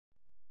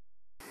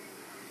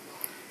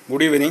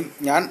Good evening.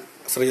 ഞാൻ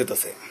Sreejith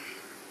say.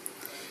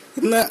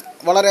 ഇന്ന്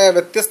വളരെ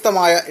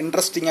വ്യത്യസ്തമായ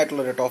ഇൻട്രസ്റ്റിംഗ്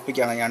ആയിട്ടുള്ളൊരു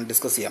ടോപ്പിക്കാണ് ഞാൻ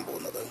ഡിസ്കസ് ചെയ്യാൻ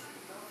പോകുന്നത്.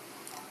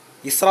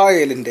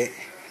 ഇസ്രായേലിൻ്റെ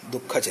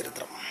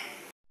ദുഃഖചരിത്രം.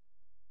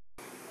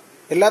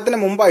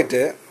 എല്ലാത്തിനും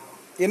മുമ്പായിട്ട്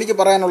എനിക്ക്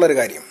പറയാനുള്ളൊരു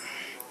കാര്യം,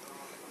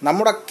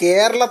 നമ്മുടെ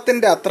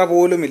കേരളത്തിൻ്റെ അത്ര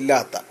പോലും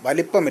ഇല്ലാത്ത,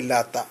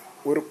 വലിപ്പമില്ലാത്ത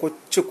ഒരു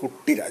കൊച്ചു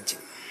കുട്ടി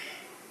രാജ്യം,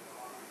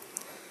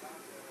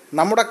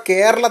 നമ്മുടെ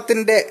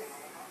കേരളത്തിൻ്റെ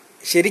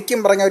ശരിക്കും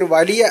പറഞ്ഞ ഒരു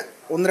വലിയ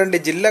 1-2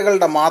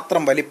 ജില്ലകളുടെ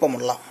മാത്രം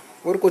വലിപ്പമുള്ള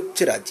ഒരു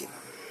കൊച്ചു രാജ്യം.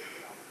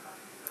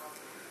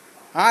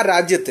 ആ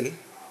രാജ്യത്തിൽ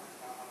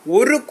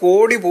 1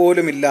 കോടി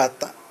പോലും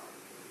ഇല്ലാത്ത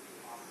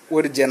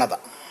ഒരു ജനത,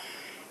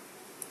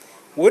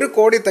 1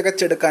 കോടി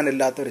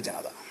തികച്ചെടുക്കാനില്ലാത്ത ഒരു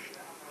ജനത,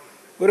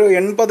 ഒരു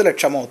 80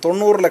 ലക്ഷമോ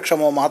 90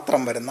 ലക്ഷമോ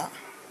മാത്രം വരുന്ന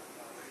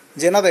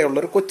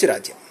ജനതയുള്ളൊരു കൊച്ചു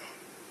രാജ്യം.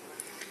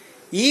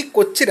 ഈ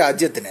കൊച്ചു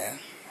രാജ്യത്തിന്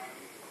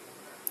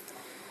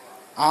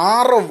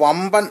 6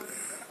 വമ്പൻ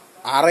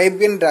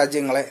അറേബ്യൻ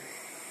രാജ്യങ്ങളെ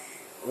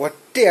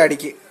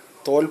ഒറ്റയടിക്ക്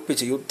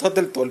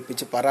യുദ്ധത്തിൽ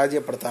തോൽപ്പിച്ച്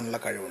പരാജയപ്പെടുത്താനുള്ള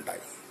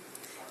കഴിവുണ്ടായി.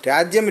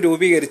 രാജ്യം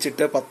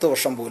രൂപീകരിച്ചിട്ട് 10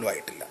 വർഷം പോലും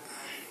ആയിട്ടില്ല.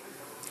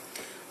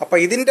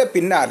 ഇതിൻ്റെ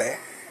പിന്നാലെ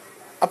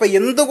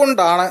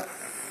എന്തുകൊണ്ടാണ്,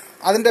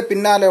 അതിൻ്റെ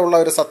പിന്നാലെയുള്ള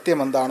ഒരു സത്യം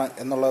എന്താണ്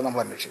എന്നുള്ളത്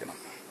നമ്മൾ അന്വേഷിക്കണം.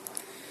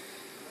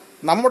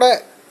 നമ്മുടെ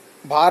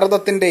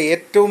ഭാരതത്തിൻ്റെ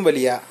ഏറ്റവും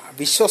വലിയ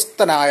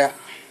വിശ്വസ്തനായ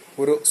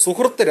ഒരു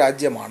സുഹൃത്ത്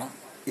രാജ്യമാണ്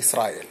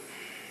ഇസ്രായേൽ.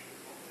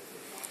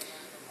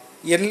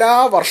 എല്ലാ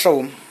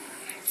വർഷവും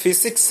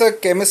ഫിസിക്സ്,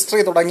 കെമിസ്ട്രി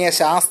തുടങ്ങിയ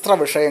ശാസ്ത്ര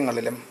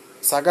വിഷയങ്ങളിലും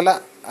സകല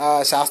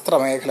ശാസ്ത്ര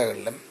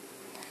മേഖലകളിലും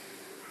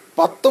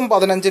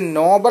 10-15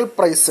 നോബൽ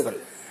പ്രൈസുകൾ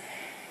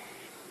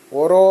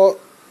ഓരോ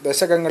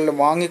ദശകങ്ങളിലും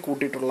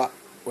വാങ്ങിക്കൂട്ടിയിട്ടുള്ള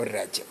ഒരു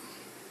രാജ്യം.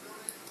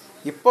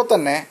 ഇപ്പോൾ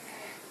തന്നെ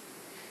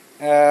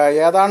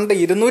ഏതാണ്ട്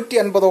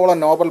 250ഓളം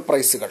നോബൽ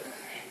പ്രൈസുകൾ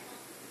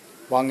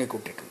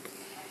വാങ്ങിക്കൂട്ടിയിട്ടുണ്ട്.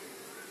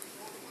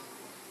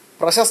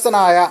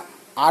 പ്രശസ്തനായ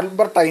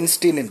ആൽബർട്ട്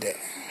ഐൻസ്റ്റീനിൻ്റെ,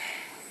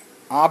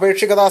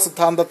 ആപേക്ഷികതാ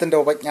സിദ്ധാന്തത്തിൻ്റെ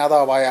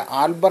ഉപജ്ഞാതാവായ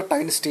ആൽബർട്ട്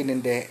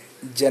ഐൻസ്റ്റീനിൻ്റെ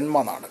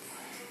ജന്മനാട്,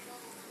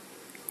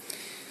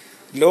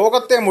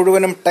 ലോകത്തെ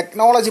മുഴുവനും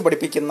ടെക്നോളജി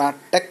പഠിപ്പിക്കുന്ന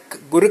ടെക്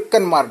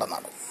ഗുരുക്കന്മാരുടെ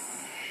നാട്.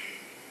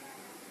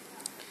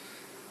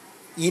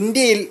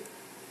 ഇന്ത്യയിൽ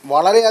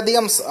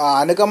വളരെയധികം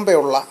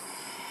അനുകമ്പയുള്ള,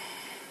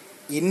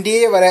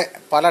 ഇന്ത്യയെ വരെ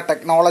പല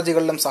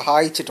ടെക്നോളജികളിലും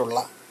സഹായിച്ചിട്ടുള്ള,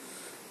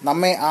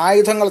 നമ്മെ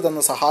ആയുധങ്ങൾ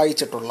തന്ന്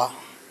സഹായിച്ചിട്ടുള്ള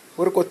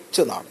ഒരു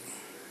കൊച്ചു നാട്.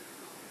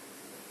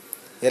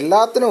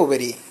 എല്ലാത്തിനും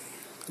ഉപരി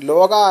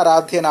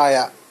ലോകാരാധ്യനായ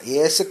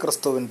യേശു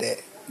ക്രിസ്തുവിൻ്റെ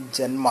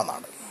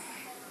ജന്മനാട്.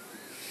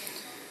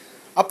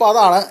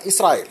 അതാണ്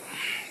ഇസ്രായേൽ.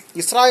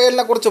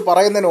 ഇസ്രായേലിനെ കുറിച്ച്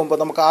പറയുന്നതിന് മുമ്പ്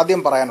നമുക്ക്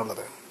ആദ്യം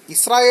പറയാനുള്ളത്,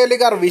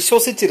 ഇസ്രായേലുകാർ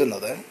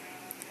വിശ്വസിച്ചിരുന്നത്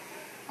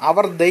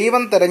അവർ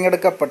ദൈവം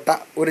തിരഞ്ഞെടുക്കപ്പെട്ട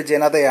ഒരു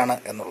ജനതയാണ്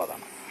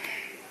എന്നുള്ളതാണ്.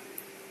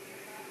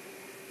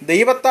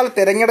 ദൈവത്താൽ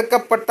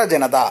തിരഞ്ഞെടുക്കപ്പെട്ട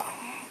ജനത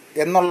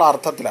എന്നുള്ള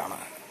അർത്ഥത്തിലാണ്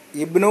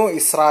ഇബ്നു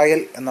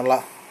ഇസ്രായേൽ എന്നുള്ള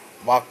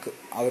വാക്ക്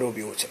അവർ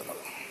ഉപയോഗിച്ചിരുന്നത്.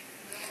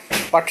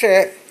 പക്ഷേ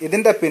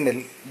ഇതിൻ്റെ പിന്നിൽ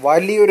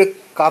വലിയൊരു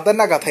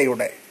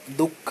കഥനകഥയുടെ,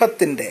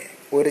 ദുഃഖത്തിൻ്റെ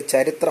ഒരു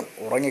ചരിത്രം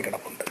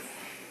ഉറങ്ങിക്കിടപ്പുണ്ട്.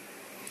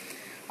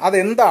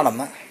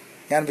 അതെന്താണെന്ന്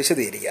ഞാൻ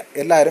വിശദീകരിക്കാം.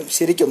 എല്ലാവരും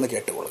ശരിക്കൊന്ന്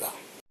കേട്ടുകൊള്ളുക.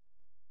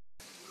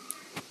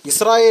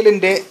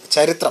 ഇസ്രായേലിൻ്റെ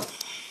ചരിത്രം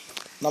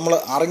നമ്മൾ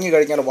അറിഞ്ഞു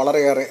കഴിഞ്ഞാൽ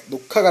വളരെയേറെ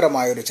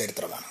ദുഃഖകരമായൊരു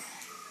ചരിത്രമാണ്.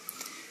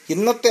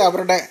 ഇന്നത്തെ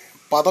അവരുടെ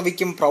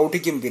പദവിക്കും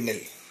പ്രൗഢിക്കും പിന്നിൽ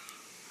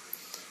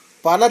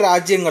പല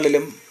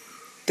രാജ്യങ്ങളിലും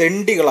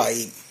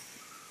തെണ്ടികളായും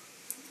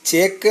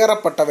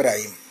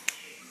ചേക്കേറപ്പെട്ടവരായും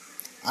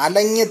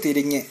അലഞ്ഞ്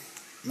തിരിഞ്ഞ്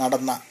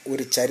നടന്ന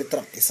ഒരു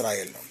ചരിത്രം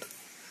ഇസ്രായേലിനുണ്ട്.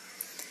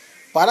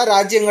 പല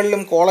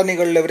രാജ്യങ്ങളിലും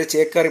കോളനികളിൽ ഇവർ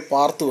ചേക്കേറി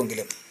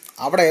പാർത്തുവെങ്കിലും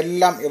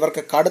അവിടെയെല്ലാം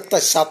ഇവർക്ക് കടുത്ത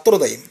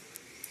ശത്രുതയും,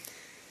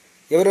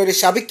 ഇവരൊരു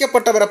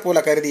ശപിക്കപ്പെട്ടവരെ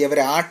പോലെ കരുതി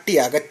ഇവരെ ആട്ടി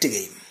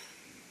അകറ്റുകയും,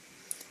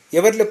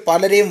 ഇവരിൽ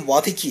പലരെയും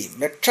വധിക്കുകയും,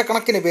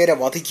 ലക്ഷക്കണക്കിന് പേരെ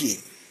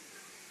വധിക്കുകയും,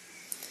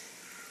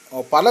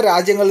 പല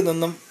രാജ്യങ്ങളിൽ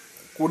നിന്നും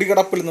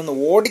കുടികിടപ്പിൽ നിന്ന്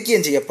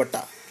ഓടിക്കുകയും ചെയ്യപ്പെട്ട,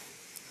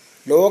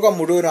 ലോകം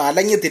മുഴുവനും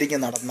അലഞ്ഞു തിരിഞ്ഞ്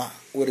നടന്ന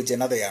ഒരു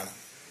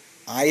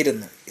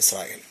ജനതയായിരുന്നു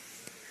ഇസ്രായേൽ.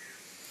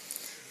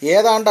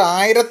 ഏതാണ്ട്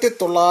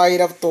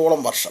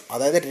 1900ഓളം വർഷം,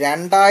 അതായത്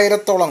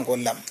 2000ഓളം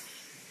കൊല്ലം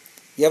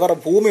ഇവർ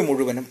ഭൂമി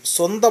മുഴുവനും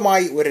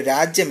സ്വന്തമായി ഒരു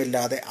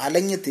രാജ്യമില്ലാതെ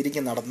അലഞ്ഞു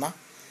തിരിഞ്ഞ് നടന്ന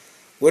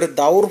ഒരു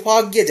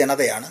ദൗർഭാഗ്യ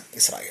ജനതയാണ്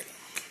ഇസ്രായേൽ.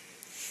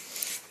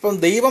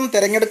 ദൈവം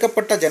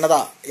തിരഞ്ഞെടുക്കപ്പെട്ട ജനത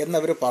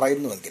എന്നവർ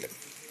പറയുന്നുവെങ്കിലും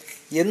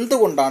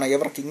എന്തുകൊണ്ടാണ്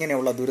ഇവർക്ക്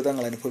ഇങ്ങനെയുള്ള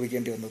ദുരിതങ്ങൾ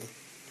അനുഭവിക്കേണ്ടി വന്നത്?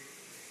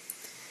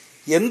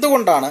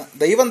 എന്തുകൊണ്ടാണ്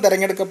ദൈവം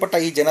തിരഞ്ഞെടുക്കപ്പെട്ട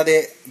ഈ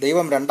ജനതയെ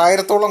ദൈവം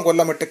 2000ഓളം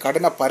കൊല്ലമിട്ട്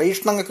കഠിന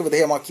പരീക്ഷണങ്ങൾക്ക്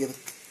വിധേയമാക്കിയത്?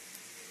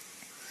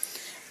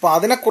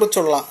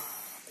 അതിനെക്കുറിച്ചുള്ള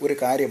ഒരു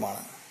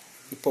കാര്യമാണ്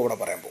ഇപ്പോൾ ഇവിടെ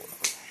പറയാൻ പോകുന്നത്.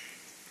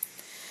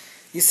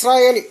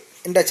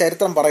 ഇസ്രായേലിൻ്റെ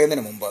ചരിത്രം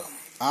പറയുന്നതിന് മുമ്പ്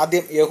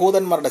ആദ്യം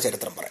യഹൂദന്മാരുടെ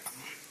ചരിത്രം പറയണം.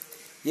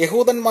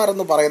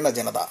 യഹൂദന്മാരെന്ന് പറയുന്ന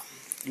ജനത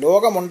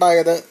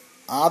ലോകമുണ്ടായത്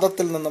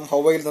ആദത്തിൽ നിന്നും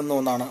ഹൗവയിൽ നിന്നും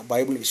എന്നാണ്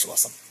ബൈബിൾ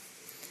വിശ്വാസം.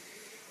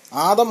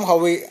 ആദം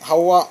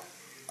ഹൗവ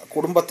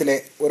കുടുംബത്തിലെ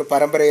ഒരു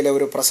പരമ്പരയിലെ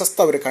ഒരു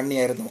പ്രശസ്ത ഒരു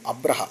കണ്ണിയായിരുന്നു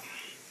അബ്രഹാം,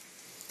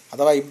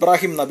 അഥവാ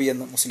ഇബ്രാഹിം നബി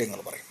എന്ന് മുസ്ലിങ്ങൾ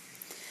പറയും.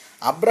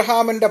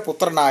 അബ്രഹാമിൻ്റെ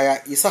പുത്രനായ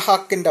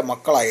ഇസഹാക്കിൻ്റെ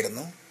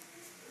മക്കളായിരുന്നു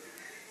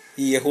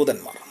ഈ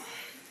യഹൂദന്മാർ.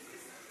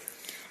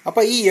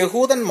 ഈ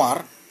യഹൂദന്മാർ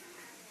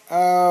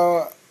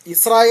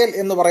ഇസ്രായേൽ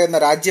എന്ന് പറയുന്ന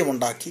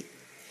രാജ്യമുണ്ടാക്കി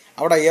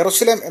അവിടെ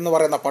യെറുശലേം എന്ന്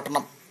പറയുന്ന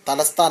പട്ടണം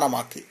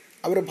തലസ്ഥാനമാക്കി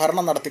അവർ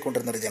ഭരണം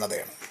നടത്തിക്കൊണ്ടിരുന്നൊരു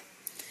ജനതയാണ്.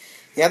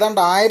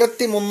 ഏതാണ്ട്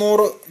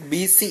 1300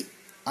 BC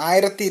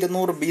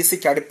 1200 BC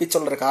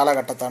അടുപ്പിച്ചുള്ളൊരു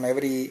കാലഘട്ടത്താണ്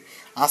ഇവർ ഈ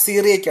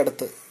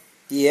അസീറിയയ്ക്കടുത്ത്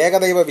ഈ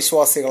ഏകദൈവ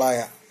വിശ്വാസികളായ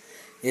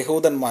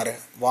യഹൂദന്മാർ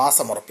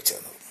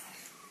വാസമുറപ്പിച്ചിരുന്നത്.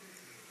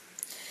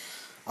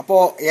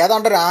 അപ്പോൾ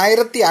ഏതാണ്ട് ഒരു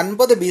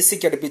 1050 BC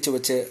അടുപ്പിച്ച്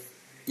വെച്ച്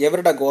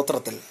ഇവരുടെ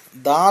ഗോത്രത്തിൽ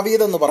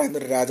ദാവീദ് എന്ന്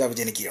പറയുന്നൊരു രാജാവ്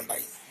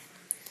ജനിക്കുകയുണ്ടായി.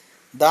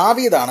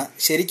 ദാവീദാണ്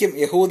ശരിക്കും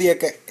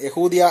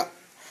യഹൂദിയ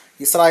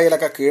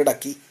ഇസ്രായേലൊക്കെ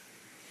കീഴടക്കി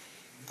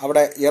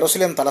അവിടെ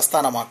യെറുശലേം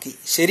തലസ്ഥാനമാക്കി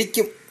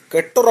ശരിക്കും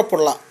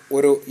കെട്ടുറപ്പുള്ള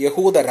ഒരു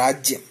യഹൂദ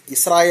രാജ്യം,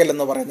 ഇസ്രായേൽ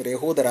എന്ന് പറയുന്നൊരു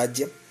യഹൂദ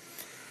രാജ്യം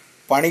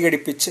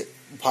പണികഴിപ്പിച്ച്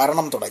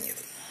ഭരണം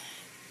തുടങ്ങിയത്.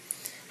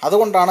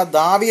 അതുകൊണ്ടാണ്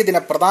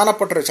ദാവീദിനെ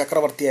പ്രധാനപ്പെട്ടൊരു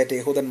ചക്രവർത്തിയായിട്ട്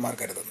യഹൂദന്മാർ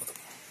കരുതുന്നത്.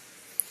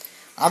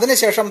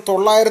 അതിനുശേഷം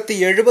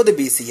 970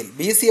 BC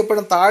BC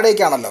എപ്പോഴും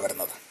താഴേക്കാണല്ലോ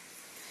വരുന്നത്,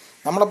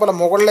 നമ്മളെപ്പോലെ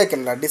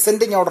മുകളിലേക്കല്ല,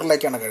 ഡിസെൻഡിങ്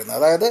ഓർഡറിലേക്കാണ് കഴിയുന്നത്.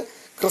 അതായത്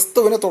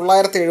ക്രിസ്തുവിന്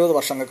 970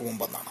 വർഷങ്ങൾക്ക്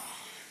മുമ്പെന്നാണ്.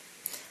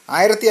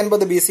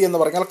 1050 BC എന്ന്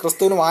പറഞ്ഞാൽ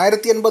ക്രിസ്തുവിനും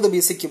 1080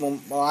 BCക്ക്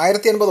മുമ്പ്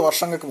 1080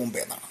 വർഷങ്ങൾക്ക്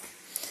മുമ്പേ എന്നാണ്.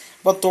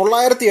 അപ്പോൾ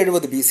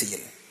 970 BC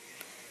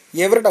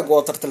ഇവരുടെ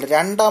ഗോത്രത്തിൽ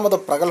രണ്ടാമത്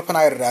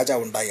പ്രഗത്ഭനായ ഒരു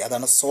രാജാവ് ഉണ്ടായി.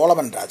 അതാണ്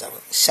സോളമൻ രാജാവ്,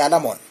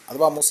 ശലമോൻ,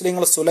 അഥവാ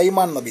മുസ്ലിങ്ങൾ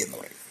സുലൈമാൻ നബി എന്ന്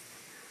പറയും.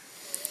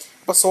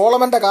 അപ്പോൾ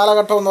സോളമൻ്റെ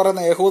കാലഘട്ടം എന്ന്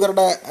പറയുന്ന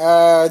യഹൂദരുടെ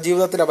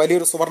ജീവിതത്തിലെ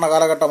വലിയൊരു സുവർണ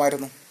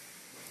കാലഘട്ടമായിരുന്നു.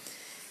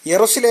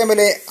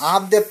 യെറുശലേമിലെ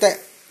ആദ്യത്തെ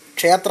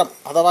ക്ഷേത്രം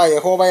അഥവാ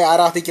യഹോവയെ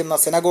ആരാധിക്കുന്ന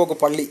സിനഗോഗ്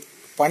പള്ളി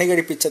പണി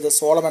കഴിപ്പിച്ചത്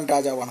സോളമൻ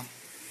രാജാവാണ്.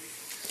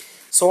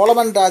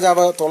 സോളമൻ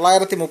രാജാവ്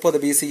 930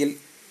 BC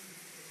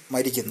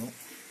മരിക്കുന്നു.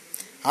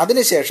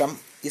 അതിനുശേഷം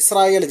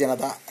ഇസ്രായേൽ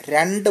ജനത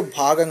 2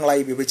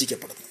 ഭാഗങ്ങളായി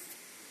വിഭജിക്കപ്പെടുന്നു.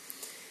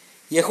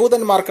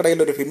 യഹൂദന്മാർക്കിടയിൽ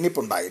ഒരു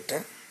ഭിന്നിപ്പുണ്ടായിട്ട്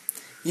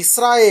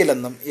ഇസ്രായേൽ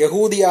എന്നും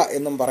യഹൂദിയ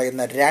എന്നും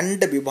പറയുന്ന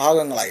 2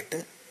 വിഭാഗങ്ങളായിട്ട്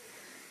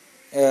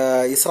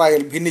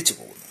ഇസ്രായേൽ ഭിന്നിച്ചു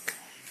പോകുന്നു.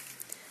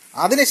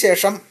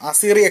 അതിനുശേഷം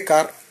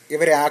അസീറിയക്കാർ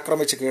ഇവരെ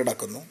ആക്രമിച്ച്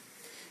കീഴടക്കുന്നു.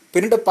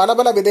 പിന്നീട് പല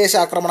പല വിദേശ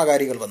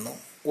ആക്രമണകാരികൾ വന്നു.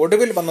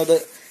 ഒടുവിൽ വന്നത്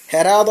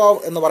ഹെരാദോവ്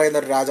എന്ന് പറയുന്ന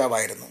ഒരു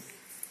രാജാവായിരുന്നു.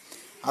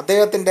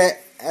 അദ്ദേഹത്തിൻ്റെ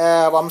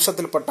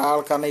വംശത്തിൽപ്പെട്ട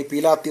ആൾക്കാരാണ് ഈ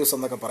പീലാത്യൂസ്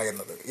എന്നൊക്കെ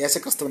പറയുന്നത്,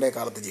 യേശുക്രിസ്തുവിൻ്റെ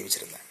കാലത്ത്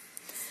ജീവിച്ചിരുന്നത്.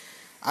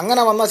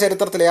 അങ്ങനെ വന്ന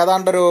ചരിത്രത്തിൽ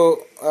ഏതാണ്ടൊരു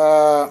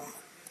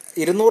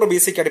 200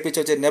 BC അടുപ്പിച്ച്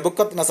വെച്ച്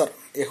നെബുക്കദ്നസർ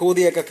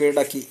യഹൂദിയൊക്കെ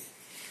കീഴടക്കി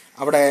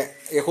അവിടെ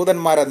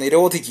യഹൂദന്മാരെ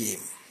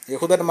നിരോധിക്കുകയും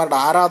യഹൂദന്മാരുടെ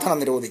ആരാധന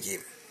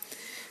നിരോധിക്കുകയും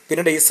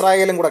പിന്നീട്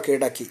ഇസ്രായേലും കൂടെ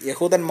കീഴടക്കി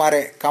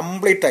യഹൂദന്മാരെ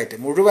കംപ്ലീറ്റായിട്ട്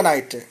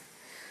മുഴുവനായിട്ട്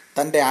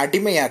തൻ്റെ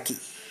അടിമയാക്കി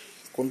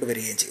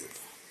കൊണ്ടുവരികയും ചെയ്തു.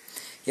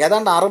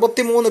 ഏതാണ്ട്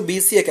 63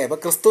 BC ഒക്കെ ആയപ്പോൾ,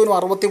 ക്രിസ്തുവിനും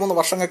 63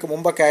 വർഷങ്ങൾക്ക്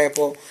മുമ്പൊക്കെ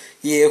ആയപ്പോൾ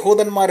ഈ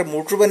യഹൂദന്മാർ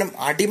മുഴുവനും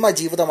അടിമ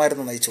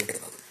ജീവിതമായിരുന്നു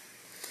നയിച്ചുകൊണ്ടിരുന്നത്.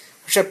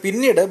 പക്ഷെ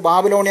പിന്നീട്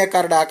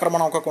ബാബിലോണിയക്കാരുടെ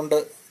ആക്രമണമൊക്കെ കൊണ്ട്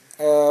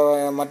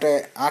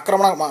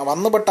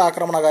വന്നുപെട്ട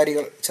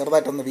ആക്രമണകാരികൾ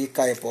ചെറുതായിട്ടൊന്ന്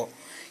വീക്കായപ്പോൾ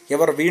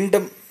ഇവർ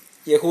വീണ്ടും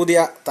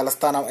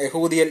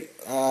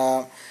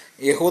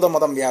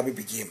യഹൂദമതം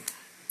വ്യാപിപ്പിക്കുകയും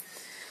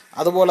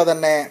അതുപോലെ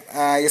തന്നെ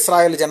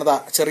ഇസ്രായേൽ ജനത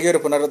ചെറിയൊരു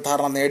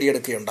പുനരുദ്ധാരണം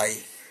നേടിയെടുക്കുകയുണ്ടായി.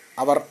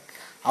 അവർ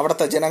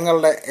അവിടുത്തെ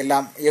ജനങ്ങളുടെ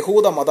എല്ലാം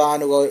യഹൂദ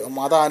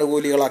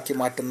മതാനുകൂലികളാക്കി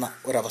മാറ്റുന്ന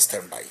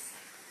ഒരവസ്ഥയുണ്ടായി.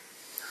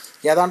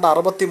 ഏതാണ്ട്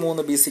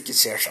 63 BCക്ക്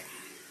ശേഷം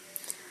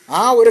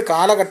ആ ഒരു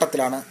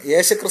കാലഘട്ടത്തിലാണ്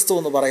യേശുക്രിസ്തു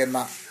എന്ന് പറയുന്ന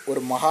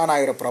ഒരു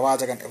മഹാനായൊരു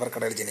പ്രവാചകൻ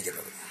ഇവർക്കിടയിൽ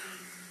ജനിക്കുന്നത്.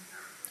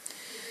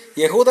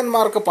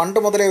 യഹൂദന്മാർക്ക് പണ്ട്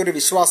മുതലേ ഒരു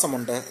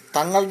വിശ്വാസമുണ്ട്,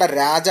 തങ്ങളുടെ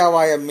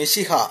രാജാവായ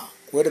മിശിഹ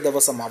ഒരു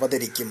ദിവസം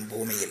അവതരിക്കും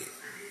ഭൂമിയിൽ.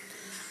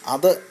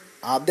 അത്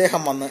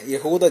അദ്ദേഹം വന്ന്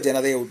യഹൂദ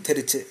ജനതയെ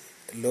ഉദ്ധരിച്ച്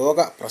ലോക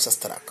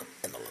പ്രശസ്തരാക്കും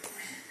എന്നുള്ളത്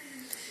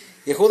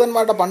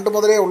യഹൂദന്മാരുടെ പണ്ട്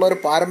മുതലേ ഉള്ള ഒരു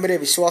പാരമ്പര്യ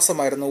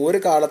വിശ്വാസമായിരുന്നു. ഒരു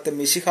കാലത്ത്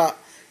മിശിഹ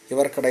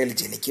ഇവർക്കിടയിൽ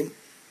ജനിക്കും,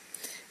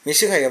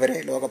 മിശിഹ ഇവരെ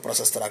ലോക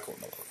പ്രശസ്തരാക്കും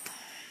എന്നുള്ളത്.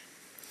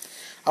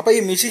 അപ്പോൾ ഈ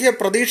മിശിഹയെ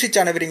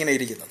പ്രതീക്ഷിച്ചാണ് ഇവരിങ്ങനെ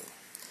ഇരിക്കുന്നത്.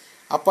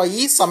 അപ്പോൾ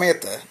ഈ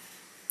സമയത്ത്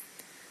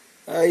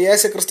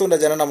യേശുക്രിസ്തുവിൻ്റെ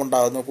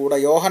ജനനമുണ്ടാകുന്നു. കൂടെ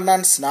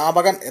യോഹന്നാൻ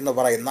സ്നാപകൻ എന്ന്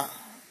പറയുന്ന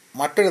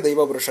മറ്റൊരു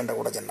ദൈവപുരുഷൻ്റെ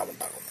കൂടെ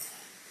ജനനമുണ്ടാകുന്നു.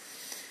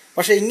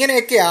 പക്ഷേ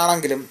ഇങ്ങനെയൊക്കെ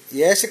ആണെങ്കിലും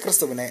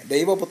യേശുക്രിസ്തുവിനെ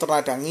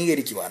ദൈവപുത്രനായിട്ട്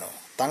അംഗീകരിക്കുവാനോ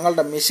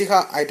തങ്ങളുടെ മിശിഹ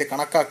ആയിട്ട്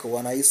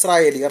കണക്കാക്കുവാനോ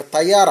ഇസ്രായേലിയർ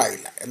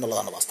തയ്യാറായില്ല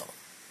എന്നുള്ളതാണ് വാസ്തവം.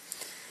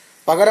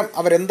 പകരം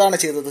അവരെന്താണ്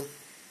ചെയ്തത്?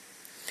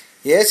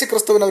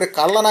 യേശുക്രിസ്തുവിനെ ഒരു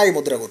കള്ളനായി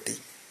മുദ്രകുത്തി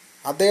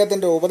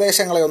അദ്ദേഹത്തിൻ്റെ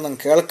ഉപദേശങ്ങളെ ഒന്നും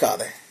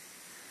കേൾക്കാതെ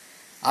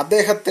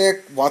അദ്ദേഹത്തെ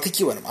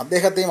വധിക്കുവാനും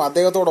അദ്ദേഹത്തെയും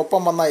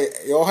അദ്ദേഹത്തോടൊപ്പം വന്ന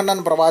യോഹന്നാൻ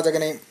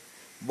പ്രവാചകനെയും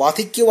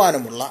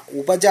വധിക്കുവാനുമുള്ള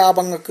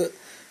ഉപജാപങ്ങൾക്ക്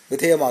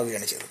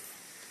വിധേയമാവുകയാണ് ചെയ്തത്.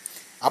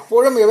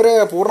 അപ്പോഴും ഇവർ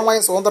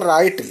പൂർണ്ണമായും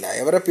സ്വതന്ത്രരായിട്ടില്ല.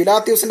 ഇവരെ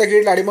പിലാത്യൂസിൻ്റെ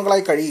കീഴിൽ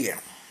അടിമകളായി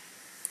കഴിയുകയാണ്,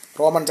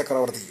 റോമൻ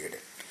ചക്രവർത്തി കീഴിൽ.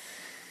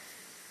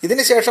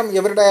 ഇതിനുശേഷം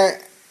ഇവരുടെ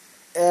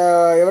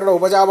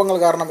ഉപജാപങ്ങൾ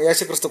കാരണം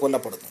യേശുക്രിസ്തു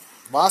കൊല്ലപ്പെടുന്നു.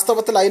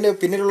 വാസ്തവത്തിൽ അതിന്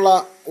പിന്നിലുള്ള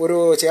ഒരു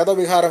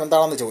ചേതോവിഹാരം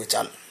എന്താണെന്ന്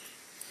ചോദിച്ചാൽ,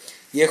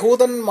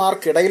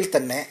 യഹൂദന്മാർക്കിടയിൽ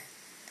തന്നെ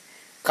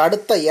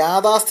കടുത്ത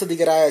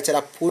യാഥാസ്ഥിതികരായ ചില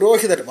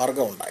പുരോഹിത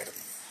വർഗം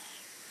ഉണ്ടായിരുന്നു.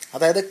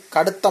 അതായത്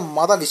കടുത്ത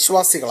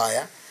മതവിശ്വാസികളായ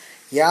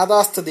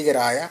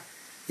യാഥാസ്ഥിതികരായ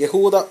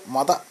യഹൂദ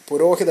മത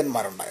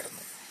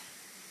പുരോഹിതന്മാരുണ്ടായിരുന്നു.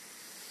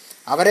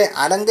 അവരെ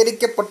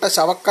അലങ്കരിക്കപ്പെട്ട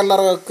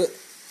ശവക്കല്ലറകൾക്ക്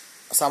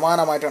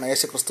സമാനമായിട്ടാണ്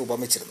യേശുക്രിസ്തു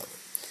ഉപമിച്ചിരുന്നത്.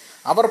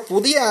 അവർ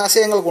പുതിയ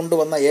ആശയങ്ങൾ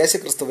കൊണ്ടുവന്ന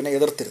യേശുക്രിസ്തുവിനെ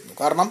എതിർത്തിരുന്നു.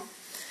 കാരണം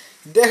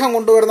ഇദ്ദേഹം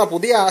കൊണ്ടുവരുന്ന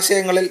പുതിയ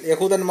ആശയങ്ങളിൽ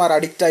യഹൂദന്മാർ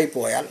അഡിക്റ്റായി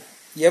പോയാൽ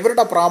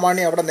ഇവരുടെ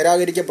പ്രാമാണ്യം അവിടെ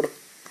നിരാകരിക്കപ്പെടും.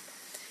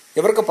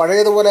 ഇവർക്ക്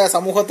പഴയതുപോലെ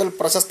സമൂഹത്തിൽ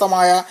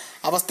പ്രശസ്തമായ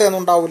അവസ്ഥയൊന്നും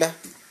ഉണ്ടാവില്ല.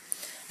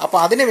 അപ്പോൾ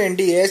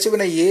അതിനുവേണ്ടി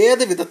യേശുവിനെ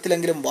ഏത്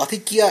വിധത്തിലെങ്കിലും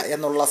വധിക്കുക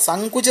എന്നുള്ള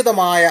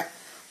സങ്കുചിതമായ,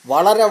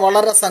 വളരെ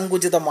വളരെ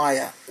സങ്കുചിതമായ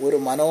ഒരു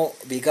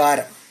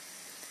മനോവികാരം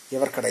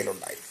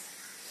ഇവർക്കിടയിലുണ്ടായി.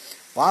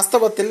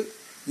 വാസ്തവത്തിൽ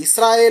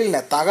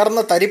ഇസ്രായേലിനെ,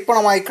 തകർന്ന്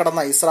തരിപ്പണമായി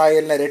കിടന്ന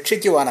ഇസ്രായേലിനെ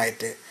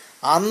രക്ഷിക്കുവാനായിട്ട്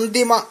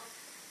അന്തിമ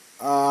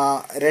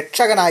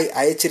രക്ഷകനായി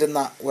അയച്ചിരുന്ന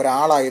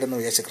ഒരാളായിരുന്നു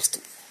യേശു ക്രിസ്തു,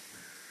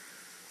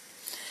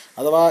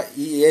 അഥവാ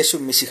ഈ യേശു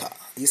മിശിഹ,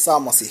 ഈസാ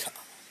മസീഹ.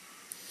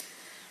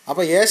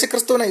 അപ്പോൾ യേശു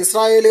ക്രിസ്തുവിനെ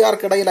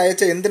ഇസ്രായേലുകാർക്കിടയിൽ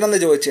അയച്ച എന്തിനെന്ന്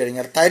ചോദിച്ചു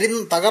കഴിഞ്ഞാൽ,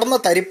 തകർന്ന്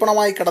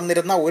തരിപ്പണമായി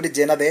കിടന്നിരുന്ന ഒരു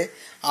ജനതയെ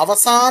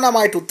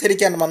അവസാനമായിട്ട്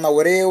ഉദ്ധരിക്കാൻ വന്ന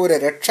ഒരേ ഒരു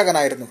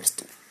രക്ഷകനായിരുന്നു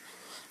ക്രിസ്തു.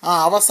 ആ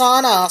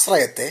അവസാന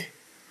ആശ്രയത്തെ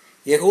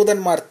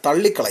യഹൂദന്മാർ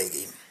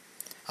തള്ളിക്കളയുകയും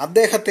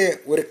അദ്ദേഹത്തെ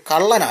ഒരു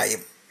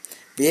കള്ളനായും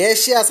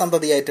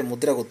വേശ്യാസന്തതിയായിട്ട്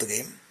മുദ്ര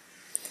കുത്തുകയും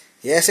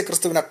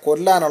യേശുക്രിസ്തുവിനെ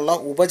കൊല്ലാനുള്ള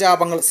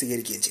ഉപജാപങ്ങൾ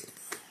സ്വീകരിക്കുകയും ചെയ്തു.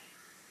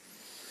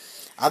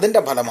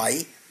 അതിൻ്റെ ഫലമായി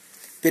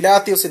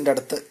പിലാത്യൂസിൻ്റെ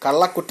അടുത്ത്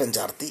കള്ളക്കുറ്റം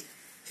ചാർത്തി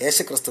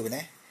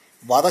യേശുക്രിസ്തുവിനെ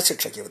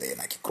വധശിക്ഷയ്ക്ക്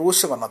വിധേയനാക്കി,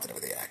 ക്രൂശ് മരണത്തിന്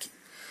വിധേയനാക്കി.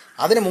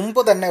 അതിനു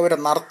മുമ്പ് തന്നെ ഒരു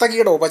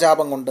നർത്തകിയുടെ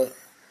ഉപജാപം കൊണ്ട്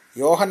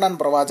യോഹന്നാൻ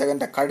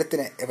പ്രവാചകൻ്റെ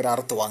കഴുത്തിനെ ഇവർ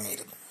അറുത്തു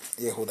വാങ്ങിയിരുന്നു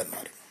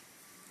യഹൂദന്മാർ.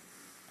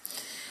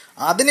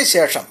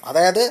 അതിനുശേഷം,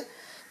 അതായത്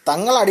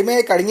തങ്ങൾ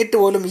അടിമയായി കഴിഞ്ഞിട്ട്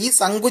പോലും ഈ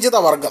സങ്കുചിത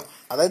വർഗം,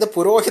 അതായത്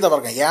പുരോഹിത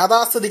വർഗം,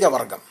 യാഥാസ്ഥിതിക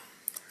വർഗം,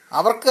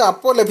 അവർക്ക്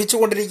അപ്പോൾ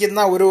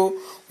ലഭിച്ചുകൊണ്ടിരിക്കുന്ന ഒരു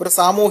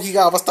സാമൂഹിക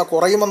അവസ്ഥ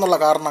കുറയുമെന്നുള്ള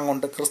കാരണം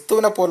കൊണ്ട്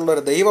ക്രിസ്തുവിനെ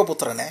പോലുള്ളൊരു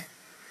ദൈവപുത്രനെ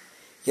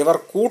ഇവർ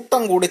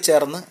കൂട്ടം കൂടി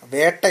ചേർന്ന്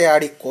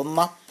വേട്ടയാടി കൊന്ന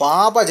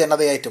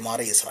പാപജനതയായിട്ട്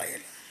മാറി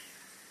ഇസ്രായേൽ.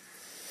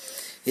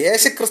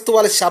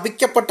 യേശുക്രിസ്തുവാൽ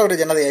ശപിക്കപ്പെട്ട ഒരു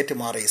ജനതയായിട്ട്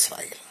മാറി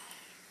ഇസ്രായേൽ.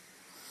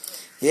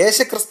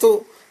 യേശുക്രിസ്തു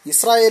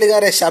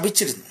ഇസ്രായേലുകാരെ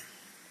ശപിച്ചിരുന്നു.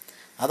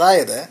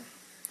 അതായത്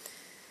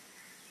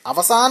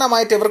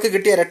അവസാനമായിട്ട് ഇവർക്ക്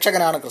കിട്ടിയ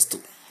രക്ഷകനാണ് ക്രിസ്തു.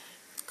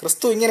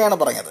 ക്രിസ്തു ഇങ്ങനെയാണ്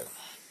പറഞ്ഞത്: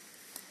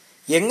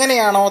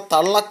 എങ്ങനെയാണോ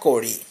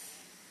തള്ളക്കോഴി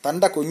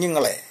തൻ്റെ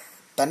കുഞ്ഞുങ്ങളെ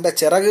തൻ്റെ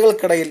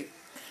ചിറകുകൾക്കിടയിൽ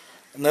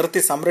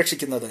നിർത്തി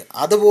സംരക്ഷിക്കുന്നത്,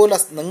 അതുപോലെ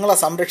നിങ്ങളെ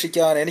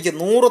സംരക്ഷിക്കാൻ എനിക്ക്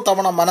 100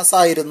 തവണ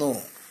മനസ്സായിരുന്നു.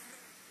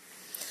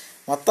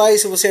 മത്തായി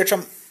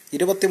സുവിശേഷം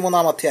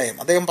 23-ാം അധ്യായം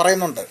അദ്ദേഹം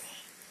പറയുന്നുണ്ട്,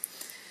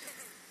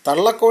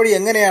 തള്ളക്കോഴി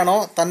എങ്ങനെയാണോ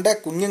തൻ്റെ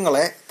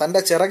കുഞ്ഞുങ്ങളെ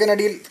തൻ്റെ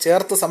ചിറകിനടിയിൽ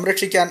ചേർത്ത്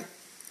സംരക്ഷിക്കാൻ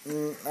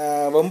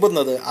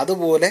വെമ്പുന്നത്,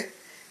 അതുപോലെ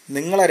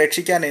നിങ്ങളെ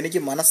രക്ഷിക്കാൻ എനിക്ക്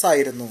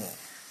മനസ്സായിരുന്നു.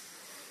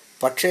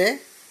 പക്ഷേ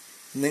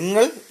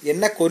നിങ്ങൾ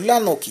എന്നെ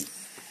കൊല്ലാൻ നോക്കി,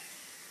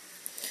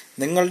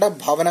 നിങ്ങളുടെ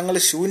ഭവനങ്ങൾ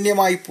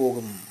ശൂന്യമായി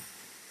പോകും,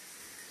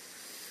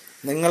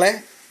 നിങ്ങളെ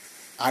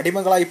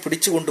അടിമകളായി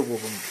പിടിച്ചു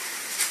കൊണ്ടുപോകും.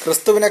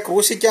 ക്രിസ്തുവിനെ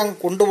ക്രൂശിക്കാൻ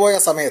കൊണ്ടുപോയ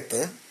സമയത്ത്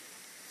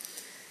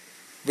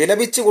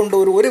വിലപിച്ചുകൊണ്ട്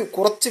ഒരു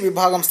കുറച്ച്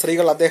വിഭാഗം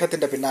സ്ത്രീകൾ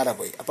അദ്ദേഹത്തിൻ്റെ പിന്നാലെ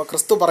പോയി. അപ്പോൾ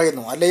ക്രിസ്തു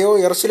പറയുന്നു, അല്ലയോ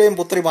യെരുശലേം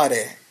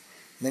പുത്രിമാരെ,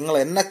 നിങ്ങൾ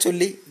എന്നെ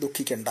ചൊല്ലി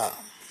ദുഃഖിക്കണ്ട,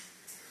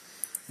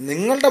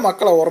 നിങ്ങളുടെ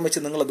മക്കളെ ഓർമ്മിച്ച്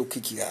നിങ്ങൾ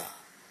ദുഃഖിക്കുക,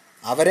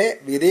 അവരെ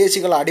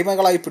വിദേശികൾ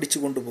അടിമകളായി പിടിച്ചു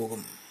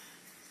കൊണ്ടുപോകും,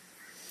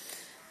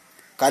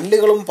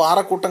 കല്ലുകളും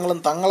പാറക്കൂട്ടങ്ങളും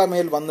തങ്ങളെ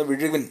മേൽ വന്ന്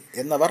വിഴുവിൻ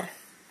എന്നവർ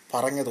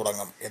പറഞ്ഞു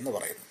തുടങ്ങും എന്ന്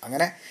പറയുന്നു.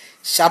 അങ്ങനെ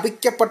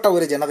ശപിക്കപ്പെട്ട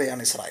ഒരു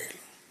ജനതയാണ് ഇസ്രായേൽ.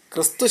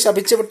 ക്രിസ്തു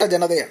ശപിച്ചുവിട്ട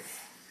ജനതയാണ്.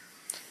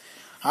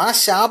 ആ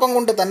ശാപം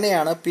കൊണ്ട്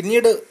തന്നെയാണ്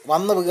പിന്നീട്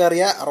വന്നു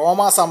കയറിയ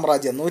റോമാ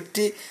സാമ്രാജ്യം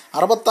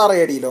 166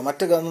 AD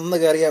മറ്റ് നിന്ന്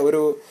കയറിയ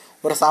ഒരു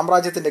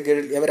സാമ്രാജ്യത്തിൻ്റെ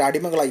കീഴിൽ ഇവർ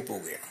അടിമകളായി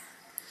പോവുകയാണ്.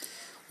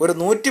 ഒരു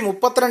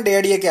 132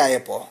 AD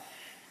ആയപ്പോൾ,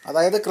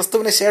 അതായത്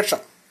ക്രിസ്തുവിന്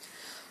ശേഷം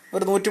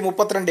ഒരു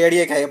 132 AD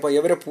ആയപ്പോൾ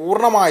ഇവർ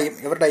പൂർണ്ണമായും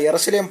ഇവരുടെ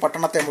യെരുശലേം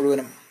പട്ടണത്തെ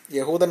മുഴുവനും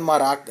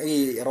യഹൂദന്മാർ ഈ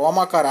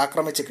റോമാക്കാർ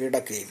ആക്രമിച്ച്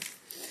കീഴടക്കുകയും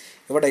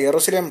ഇവിടെ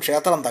യെരുശലേം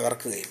ക്ഷേത്രം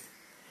തകർക്കുകയും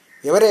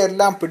ഇവരെ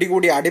എല്ലാം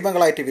പിടികൂടി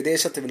അടിമകളായിട്ട്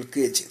വിദേശത്ത്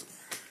വിൽക്കുകയും ചെയ്തു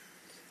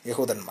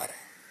യഹൂദന്മാരെ.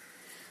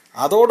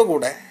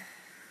 അതോടുകൂടെ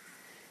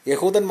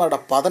യഹൂദന്മാരുടെ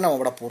പതനം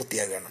അവിടെ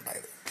പൂർത്തിയാകുകയാണ്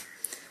ഉണ്ടായത്.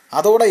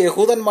 അതോടെ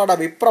യഹൂദന്മാരുടെ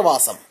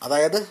വിപ്രവാസം,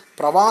 അതായത്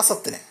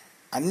പ്രവാസത്തിന്,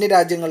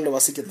 അന്യരാജ്യങ്ങളിൽ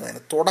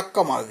വസിക്കുന്നതിന്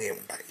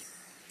തുടക്കമാകുകയുണ്ടായി.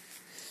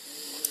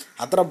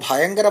 അത്ര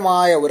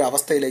ഭയങ്കരമായ ഒരു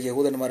അവസ്ഥയിലേക്ക്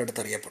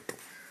യഹൂദന്മാരെടുത്തെറിയപ്പെട്ടു.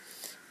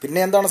 പിന്നെ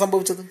എന്താണ്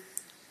സംഭവിച്ചത്?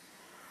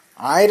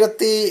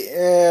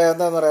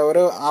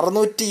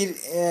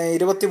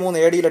 623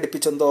 AD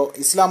അടുപ്പിച്ചെന്തോ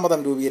ഇസ്ലാം മതം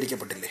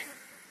രൂപീകരിക്കപ്പെട്ടില്ലേ.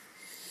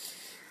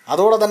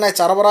 അതോടെ തന്നെ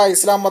ചറവറ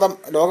ഇസ്ലാം മതം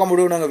ലോകം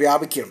മുഴുവൻ അങ്ങ്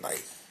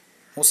വ്യാപിക്കുകയുണ്ടായി.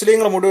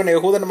 മുസ്ലിങ്ങൾ മുഴുവൻ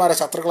യഹൂദന്മാരെ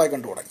ശത്രുക്കളായി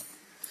കണ്ടു തുടങ്ങി.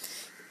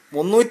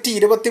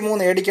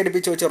 323 AD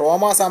അടുപ്പിച്ച് വെച്ച്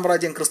റോമാ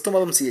സാമ്രാജ്യം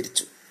ക്രിസ്തുമതം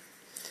സ്വീകരിച്ചു.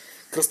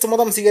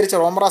 ക്രിസ്തുമതം സ്വീകരിച്ച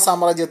റോമ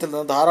സാമ്രാജ്യത്തിൽ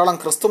നിന്ന് ധാരാളം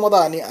ക്രിസ്തുമത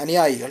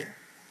അനുയായികൾ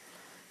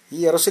ഈ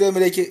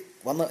യെരുശലേമിലേക്ക്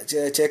വന്ന്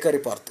ചേക്കേറി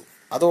പാർത്തു.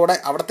 അതോടെ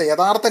അവിടുത്തെ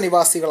യഥാർത്ഥ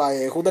നിവാസികളായ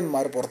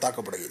യഹൂദന്മാർ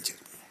പുറത്താക്കപ്പെടുകയും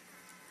ചെയ്തു.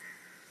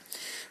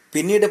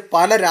 പിന്നീട്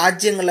പല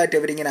രാജ്യങ്ങളിലായിട്ട്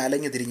ഇവരിങ്ങനെ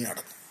അലഞ്ഞു തിരിഞ്ഞു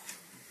നടന്നു.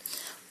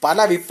 പല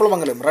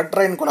വിപ്ലവങ്ങളും, റെഡ്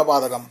റെയിൻ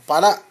കൊലപാതകം,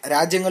 പല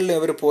രാജ്യങ്ങളിലും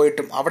ഇവർ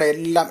പോയിട്ടും അവിടെ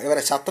എല്ലാം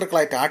ഇവരെ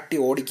ശത്രുക്കളായിട്ട് ആട്ടി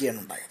ഓടിക്കുകയാണ്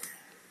ഉണ്ടായത്.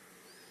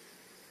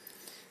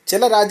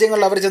 ചില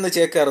രാജ്യങ്ങളിൽ അവർ ചെന്ന്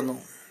ചേക്കേറുന്നു.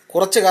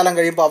 കുറച്ചു കാലം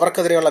കഴിയുമ്പോൾ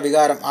അവർക്കെതിരെയുള്ള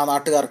വികാരം ആ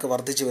നാട്ടുകാർക്ക്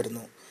വർദ്ധിച്ചു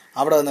വരുന്നു.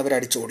 അവിടെ നിന്ന് ഇവരെ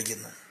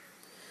അടിച്ചോടിക്കുന്നു.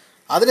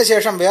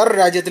 അതിനുശേഷം വേറൊരു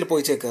രാജ്യത്തിൽ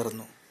പോയി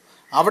ചേക്കേറുന്നു.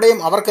 അവിടെയും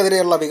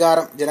അവർക്കെതിരെയുള്ള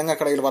വികാരം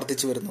ജനങ്ങൾക്കിടയിൽ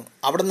വർദ്ധിച്ചു വരുന്നു.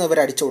 അവിടുന്ന്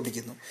ഇവരെ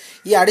അടിച്ചോടിക്കുന്നു.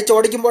 ഈ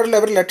അടിച്ചോടിക്കുമ്പോഴല്ല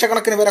ഇവർ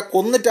ലക്ഷക്കണക്കിന് പേരെ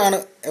കൊന്നിട്ടാണ്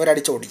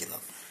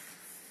ഇവരടിച്ചോടിക്കുന്നത്.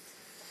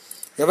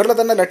 ഇവരിൽ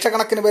തന്നെ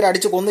ലക്ഷക്കണക്കിന് പേരെ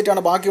അടിച്ചു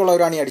കൊന്നിട്ടാണ്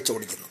ബാക്കിയുള്ളവരാണ് ഈ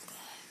അടിച്ചോടിക്കുന്നത്.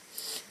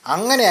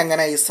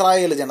 അങ്ങനെ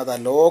ഇസ്രായേൽ ജനത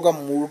ലോകം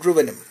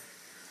മുഴുവനും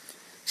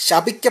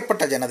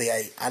ശപിക്കപ്പെട്ട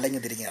ജനതയായി അലഞ്ഞു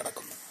തിരിഞ്ഞ്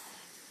നടക്കുന്നു.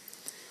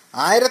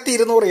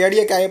 1200 AD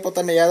ആയപ്പോൾ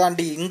തന്നെ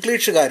ഏതാണ്ട് ഈ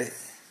ഇംഗ്ലീഷുകാർ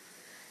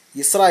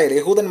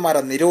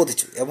യഹൂദന്മാരെ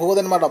നിരോധിച്ചു.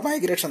 യഹൂദന്മാരുടെ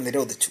മൈഗ്രേഷൻ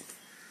നിരോധിച്ചു.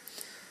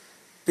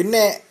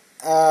 പിന്നെ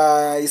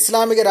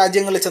ഇസ്ലാമിക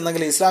രാജ്യങ്ങളിൽ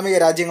ചെന്നെങ്കിൽ ഇസ്ലാമിക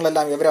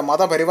രാജ്യങ്ങളെല്ലാം ഇവരെ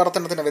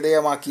മതപരിവർത്തനത്തിന്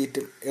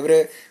വിധേയമാക്കിയിട്ടും ഇവർ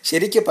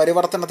ശരിക്ക്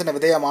പരിവർത്തനത്തിന്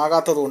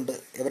വിധേയമാകാത്തതുകൊണ്ട്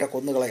ഇവരെ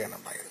കൊന്നുകളയാണ്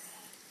ഉണ്ടായത്.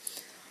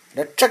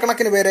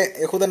 ലക്ഷക്കണക്കിന് പേരെ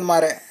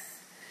യഹൂദന്മാരെ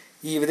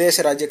ഈ വിദേശ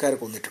രാജ്യക്കാർ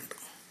കൊന്നിട്ടുണ്ട്.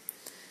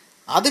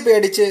 അത്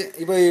പേടിച്ച്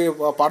ഇപ്പോൾ ഈ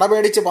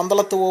പടപേടിച്ച്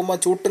പന്തളത്ത് പോകുമ്പോൾ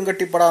ചൂട്ടും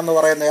കെട്ടിപ്പട എന്ന്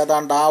പറയുന്ന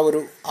ഏതാണ്ട് ആ ഒരു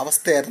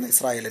അവസ്ഥയായിരുന്നു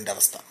ഇസ്രായേലിൻ്റെ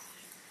അവസ്ഥ.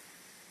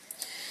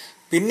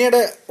 പിന്നീട്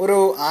ഒരു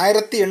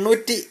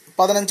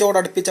 1815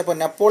 അടുപ്പിച്ചപ്പോൾ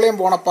നെപ്പോളിയൻ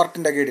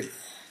ബോണപ്പാർട്ടിൻ്റെ കീഴിൽ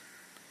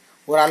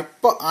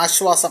ഒരല്പ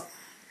ആശ്വാസം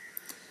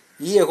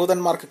ഈ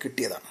യഹൂദന്മാർക്ക്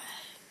കിട്ടിയതാണ്.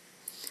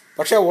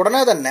 പക്ഷേ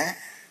ഉടനെ തന്നെ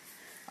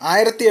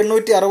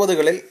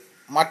 1860കളിൽ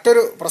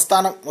മറ്റൊരു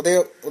പ്രസ്ഥാനം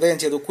ഉദയം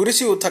ചെയ്തു.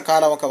 കുരിശ്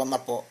യുദ്ധക്കാലമൊക്കെ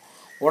വന്നപ്പോൾ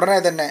ഉടനെ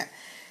തന്നെ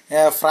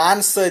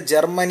ഫ്രാൻസ്,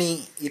 ജർമ്മനി,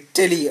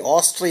 ഇറ്റലി,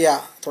 ഓസ്ട്രിയ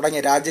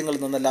തുടങ്ങിയ രാജ്യങ്ങളിൽ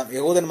നിന്നെല്ലാം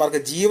യഹൂദന്മാർക്ക്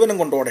ജീവനും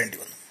കൊണ്ടോടേണ്ടി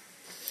വന്നു.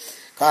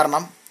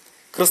 കാരണം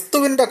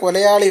ക്രിസ്തുവിൻ്റെ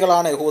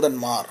കൊലയാളികളാണ്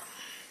യഹൂദന്മാർ,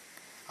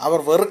 അവർ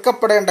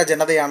വെറുക്കപ്പെടേണ്ട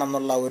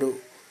ജനതയാണെന്നുള്ള ഒരു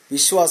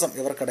വിശ്വാസം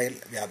ഇവർക്കിടയിൽ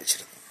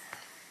വ്യാപിച്ചിരുന്നു.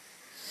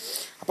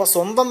 അപ്പോൾ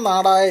സ്വന്തം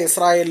നാടായ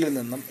ഇസ്രായേലിൽ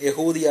നിന്നും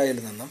യഹൂദിയായിൽ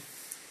നിന്നും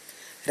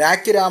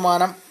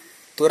രാഖ്യരാമാനം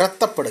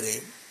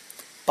തുരത്തപ്പെടുകയും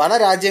പല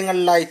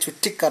രാജ്യങ്ങളിലായി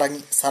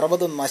ചുറ്റിക്കറങ്ങി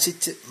സർവ്വതും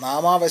നശിച്ച്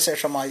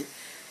നാമാവശേഷമായി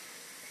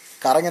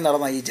കറങ്ങി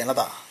നടന്ന ഈ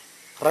ജനത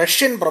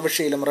റഷ്യൻ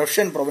പ്രവിശ്യയിലും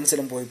റഷ്യൻ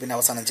പ്രൊവിൻസിലും പോയി പിന്നെ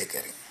അവസാനം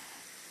ചേക്കേറി.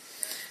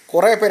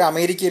 കുറേ പേര്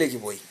അമേരിക്കയിലേക്ക്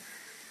പോയി,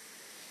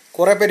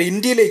 കുറേ പേര്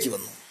ഇന്ത്യയിലേക്ക്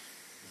വന്നു.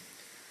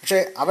 പക്ഷേ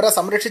അവരെ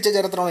സംരക്ഷിച്ച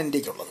ചരിത്രമാണ്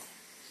ഇന്ത്യക്കുള്ളത്.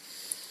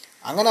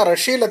 അങ്ങനെ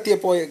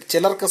റഷ്യയിലെത്തിയപ്പോൾ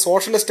ചിലർക്ക്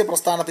സോഷ്യലിസ്റ്റ്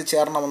പ്രസ്ഥാനത്തിൽ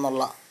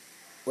ചേരണമെന്നുള്ള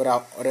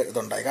ഒരു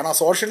ഇതുണ്ടായി. കാരണം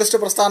സോഷ്യലിസ്റ്റ്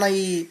പ്രസ്ഥാനം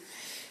ഈ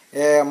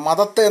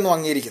മതത്തെ ഒന്നും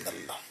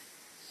അംഗീകരിക്കുന്നില്ലല്ലോ.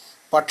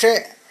 പക്ഷേ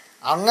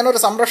അങ്ങനെ ഒരു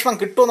സംരക്ഷണം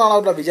കിട്ടുമെന്നാണ്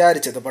അവരുടെ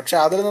വിചാരിച്ചത്. പക്ഷേ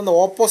അതിൽ നിന്ന്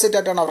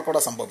ഓപ്പോസിറ്റായിട്ടാണ്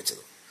അവർക്കവിടെ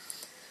സംഭവിച്ചത്.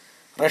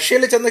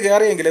 റഷ്യയിൽ ചെന്ന്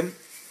കയറിയെങ്കിലും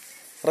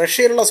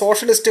റഷ്യയിലുള്ള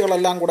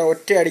സോഷ്യലിസ്റ്റുകളെല്ലാം കൂടെ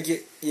ഒറ്റയടിക്ക്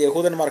ഈ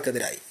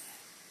യഹൂദന്മാർക്കെതിരായി.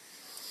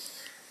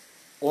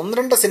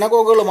 1-2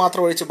 സിനഗോഗുകൾ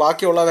മാത്രം ഒഴിച്ച്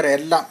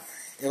ബാക്കിയുള്ളവരെല്ലാം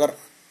ഇവർ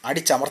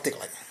അടിച്ചമർത്തി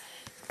കളഞ്ഞു.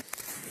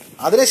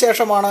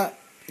 അതിനുശേഷമാണ്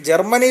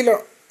ജർമ്മനിയിൽ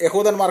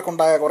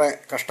യഹൂദന്മാർക്കുണ്ടായ കുറേ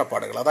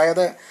കഷ്ടപ്പാടുകൾ.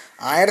 അതായത്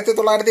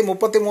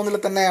 1933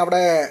 തന്നെ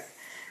അവിടെ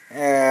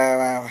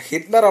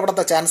ഹിറ്റ്ലർ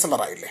അവിടുത്തെ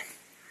ചാൻസലറായില്ലേ.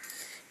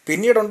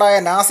 പിന്നീടുണ്ടായ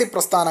നാസി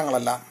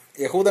പ്രസ്ഥാനങ്ങളെല്ലാം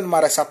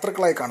യഹൂദന്മാരെ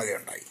ശത്രുക്കളായി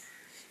കാണുകയുണ്ടായി.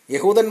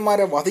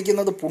 യഹൂദന്മാരെ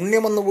വധിക്കുന്നത്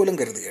പുണ്യമെന്ന് പോലും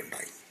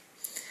കരുതുകയുണ്ടായി.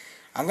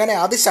 അങ്ങനെ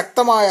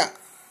അതിശക്തമായ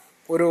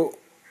ഒരു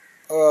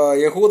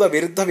യഹൂദ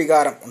വിരുദ്ധ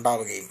വികാരം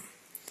ഉണ്ടാവുകയും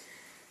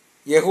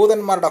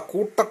യഹൂദന്മാരുടെ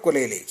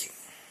കൂട്ടക്കൊലയിലേക്ക്,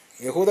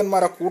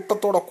 യഹൂദന്മാരെ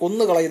കൂട്ടത്തോടെ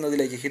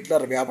കൊന്നുകളയുന്നതിലേക്ക്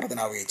ഹിറ്റ്ലർ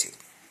വ്യാപൃതനാവുകയും ചെയ്തു.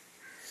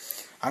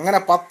 അങ്ങനെ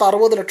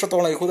 10-60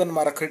 ലക്ഷത്തോളം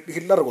യഹൂദന്മാരെ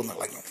ഹിറ്റ്ലർ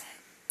കൊന്നുകളഞ്ഞു.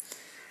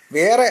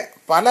 വേറെ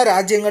പല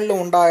രാജ്യങ്ങളിലും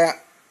ഉണ്ടായ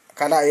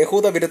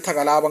യഹൂദ വിരുദ്ധ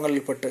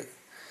കലാപങ്ങളിൽപ്പെട്ട്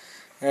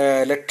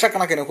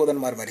ലക്ഷക്കണക്കിന്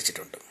യഹൂദന്മാർ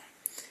മരിച്ചിട്ടുണ്ട്.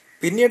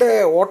 പിന്നീട്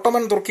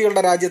ഓട്ടോമൻ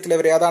തുർക്കികളുടെ രാജ്യത്തിൽ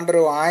ഇവർ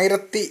ഏതാണ്ടൊരു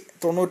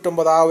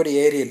 1099 ആ ഒരു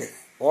ഏരിയയിൽ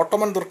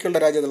ഓട്ടോമൻ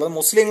തുർക്കികളുടെ രാജ്യത്തിൽ, അത്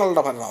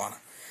മുസ്ലിങ്ങളുടെ ഭരണമാണ്,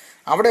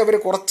 അവിടെ അവർ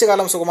കുറച്ചു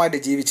കാലം സുഖമായിട്ട്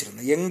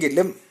ജീവിച്ചിരുന്നു.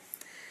 എങ്കിലും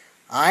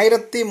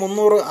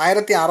 1300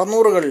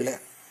 1600കളിൽ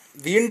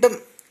വീണ്ടും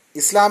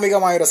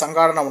ഇസ്ലാമികമായൊരു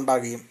സംഘടന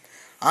ഉണ്ടാകുകയും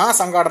ആ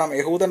സംഘടന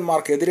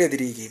യഹൂദന്മാർക്കെതിരെ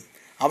തിരിയുകയും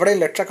അവിടെയും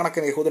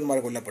ലക്ഷക്കണക്കിന് യഹൂദന്മാർ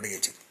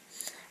കൊല്ലപ്പെടുകയും ചെയ്തു.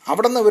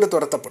 അവിടെ നിന്ന് ഇവർ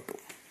തുരത്തപ്പെട്ടു.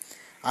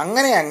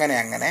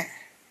 അങ്ങനെ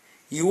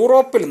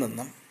യൂറോപ്പിൽ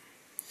നിന്നും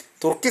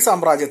തുർക്കി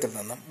സാമ്രാജ്യത്തിൽ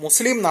നിന്നും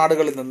മുസ്ലിം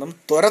നാടുകളിൽ നിന്നും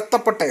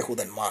തുരത്തപ്പെട്ട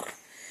യഹൂദന്മാർ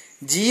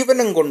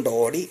ജീവനും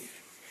കൊണ്ടോടി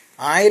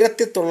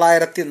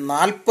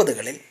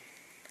 1940കളിൽ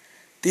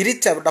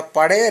തിരിച്ചവരുടെ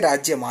പഴയ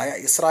രാജ്യമായ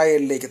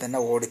ഇസ്രായേലിലേക്ക് തന്നെ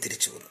ഓടി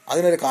തിരിച്ചു വന്നു.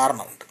 അതിനൊരു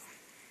കാരണമുണ്ട്.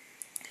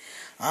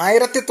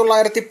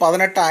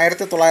 1918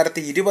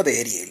 1920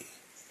 ഏരിയയിൽ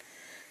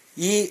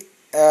ഈ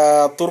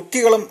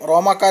തുർക്കികളും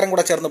റോമാക്കാരും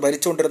കൂടെ ചേർന്ന്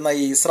ഭരിച്ചുകൊണ്ടിരുന്ന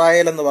ഈ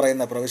ഇസ്രായേൽ എന്ന്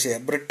പറയുന്ന പ്രവിശ്യ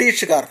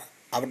ബ്രിട്ടീഷുകാർ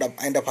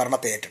അതിൻ്റെ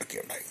ഭരണത്തെ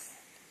ഏറ്റെടുക്കുകയുണ്ടായി.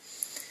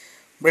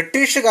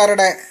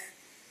 ബ്രിട്ടീഷുകാരുടെ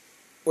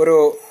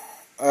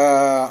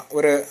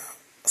ഒരു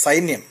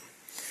സൈന്യം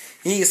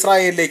ഈ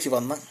ഇസ്രായേലിലേക്ക്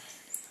വന്ന്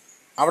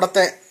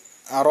അവിടുത്തെ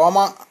റോമ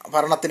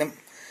ഭരണത്തിനും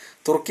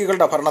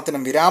തുർക്കികളുടെ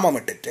ഭരണത്തിനും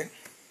വിരാമമിട്ടിട്ട്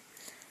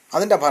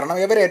അതിൻ്റെ ഭരണം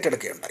ഇവരെ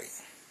ഏറ്റെടുക്കുകയുണ്ടായി.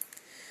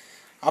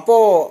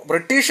 അപ്പോൾ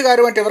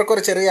ബ്രിട്ടീഷുകാരുമായിട്ട്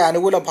ഇവർക്കൊരു ചെറിയ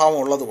അനുകൂല ഭാവം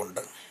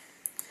ഉള്ളതുകൊണ്ട്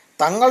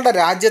തങ്ങളുടെ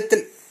രാജ്യത്തിൽ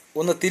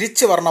ഒന്ന്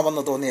തിരിച്ചു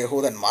വരണമെന്ന് തോന്നിയ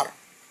യഹൂദന്മാർ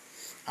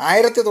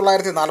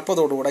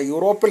 1940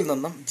 യൂറോപ്പിൽ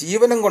നിന്നും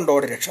ജീവനും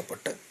കൊണ്ടോടി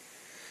രക്ഷപ്പെട്ട്,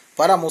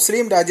 പല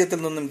മുസ്ലിം രാജ്യത്തിൽ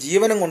നിന്നും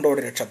ജീവനും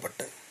കൊണ്ടോടി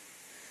രക്ഷപ്പെട്ട്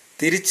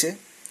തിരിച്ച്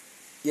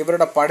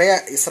ഇവരുടെ പഴയ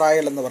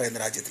ഇസ്രായേൽ എന്ന് പറയുന്ന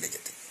രാജ്യത്തിലേക്ക്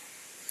എത്തി.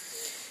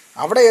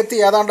 അവിടെ എത്തി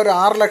ഏതാണ്ട് ഒരു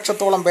 6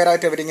 ലക്ഷത്തോളം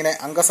പേരായിട്ട് അവരിങ്ങനെ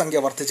അംഗസംഖ്യ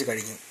വർദ്ധിച്ചു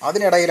കഴിഞ്ഞു.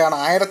 അതിനിടയിലാണ്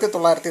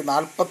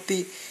 1947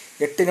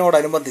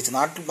 8-നോടനുബന്ധിച്ച്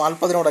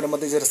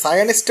 40-നോടനുബന്ധിച്ച് ഒരു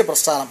സയനിസ്റ്റ്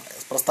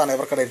പ്രസ്ഥാനം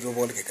ഇവർക്കിടയിൽ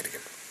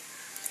രൂപവൽക്കരിക്കപ്പെട്ടു.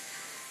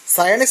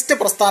 സയനിസ്റ്റ്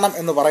പ്രസ്ഥാനം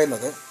എന്ന്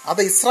പറയുന്നത്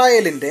അത്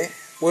ഇസ്രായേലിൻ്റെ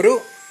ഒരു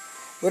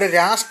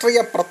രാഷ്ട്രീയ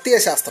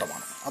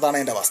പ്രത്യയശാസ്ത്രമാണ്. അതാണ്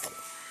അതിൻ്റെ വാസ്തവം.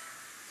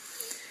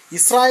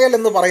 ഇസ്രായേൽ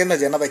എന്ന് പറയുന്ന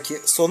ജനതയ്ക്ക്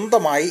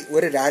സ്വന്തമായി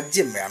ഒരു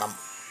രാജ്യം വേണം.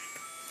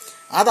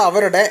 അത്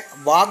അവരുടെ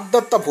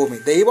വാഗ്ദത്ത ഭൂമി,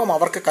 ദൈവം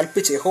അവർക്ക്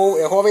കൽപ്പിച്ച്,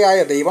 യഹോവയായ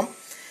ദൈവം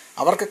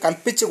അവർക്ക്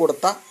കൽപ്പിച്ചു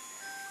കൊടുത്ത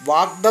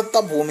വാഗ്ദത്ത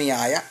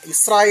ഭൂമിയായ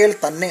ഇസ്രായേൽ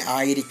തന്നെ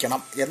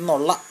ആയിരിക്കണം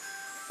എന്നുള്ള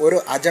ഒരു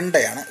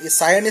അജണ്ടയാണ് ഈ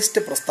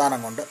സയനിസ്റ്റ് പ്രസ്ഥാനം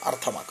കൊണ്ട്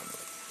അർത്ഥമാക്കുന്നത്.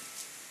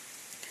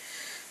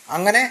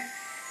 അങ്ങനെ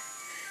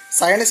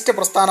സയനിസ്റ്റ്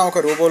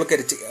പ്രസ്ഥാനമൊക്കെ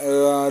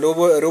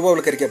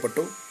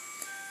രൂപവൽക്കരിക്കപ്പെട്ടു.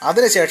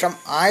 അതിനുശേഷം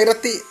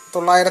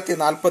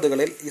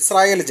 1940-കളിൽ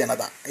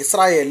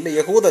ഇസ്രായേലിൽ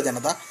യഹൂദ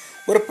ജനത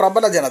ഒരു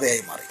പ്രബല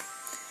ജനതയായി മാറി.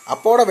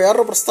 അപ്പോൾ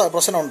വേറൊരു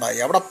പ്രശ്നം ഉണ്ടായി.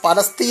 അവിടെ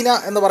പലസ്തീന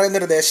എന്ന്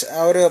പറയുന്നൊരു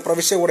ഒരു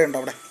പ്രവിശ്യ കൂടെ ഉണ്ട്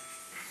അവിടെ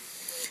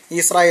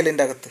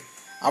ഇസ്രായേലിൻ്റെ അകത്ത്.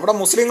 അവിടെ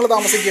മുസ്ലിങ്ങൾ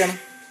താമസിക്കുകയാണ്.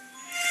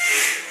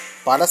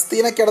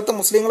 പലസ്തീനയ്ക്കടുത്ത്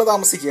മുസ്ലിങ്ങൾ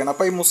താമസിക്കുകയാണ്.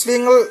 അപ്പോൾ ഈ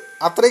മുസ്ലിങ്ങൾ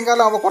അത്രയും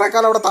കാലം കുറേ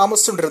കാലം അവിടെ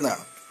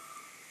താമസിച്ചുകൊണ്ടിരുന്നതാണ്.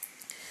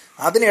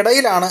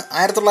 അതിനിടയിലാണ്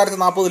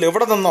 1940-ൽ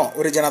എവിടെ നിന്നോ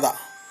ഒരു ജനത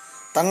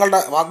തങ്ങളുടെ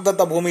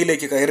വാഗ്ദത്ത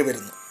ഭൂമിയിലേക്ക് കയറി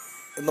വരുന്നു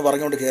എന്ന്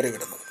പറഞ്ഞുകൊണ്ട് കയറി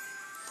വരുന്നത്.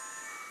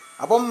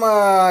 അപ്പം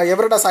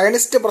ഇവരുടെ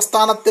സയനിസ്റ്റ്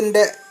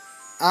പ്രസ്ഥാനത്തിൻ്റെ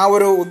ആ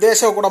ഒരു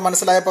ഉദ്ദേശവും കൂടെ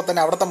മനസ്സിലായപ്പോൾ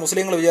തന്നെ അവിടുത്തെ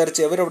മുസ്ലിങ്ങൾ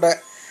വിചാരിച്ച് ഇവരിവിടെ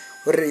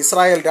ഒരു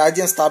ഇസ്രായേൽ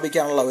രാജ്യം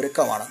സ്ഥാപിക്കാനുള്ള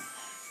ഒരുക്കമാണ്,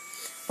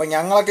 അപ്പം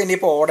ഞങ്ങളൊക്കെ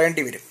ഇനിയിപ്പോൾ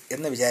ഓടേണ്ടി വരും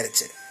എന്ന്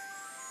വിചാരിച്ച്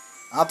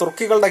ആ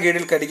തുർക്കികളുടെ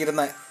കീഴിൽ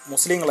കഴിയുന്ന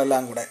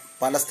മുസ്ലിങ്ങളെല്ലാം കൂടെ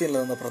പലസ്തീനിൽ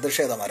നിന്ന്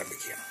പ്രതിഷേധം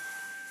ആരംഭിക്കുകയാണ്.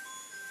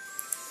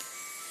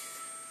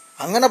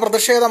 അങ്ങനെ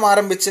പ്രതിഷേധം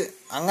ആരംഭിച്ച്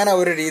അങ്ങനെ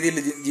ഒരു രീതിയിൽ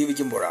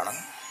ജീവിക്കുമ്പോഴാണ്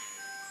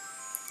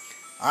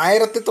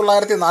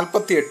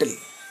 1948-ൽ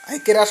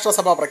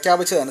ഐക്യരാഷ്ട്രസഭ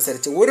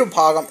പ്രഖ്യാപിച്ചതനുസരിച്ച് ഒരു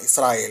ഭാഗം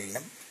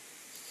ഇസ്രായേലിനും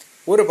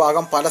ഒരു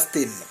ഭാഗം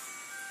പലസ്തീനിനും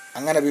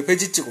അങ്ങനെ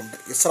വിഭജിച്ചുകൊണ്ട്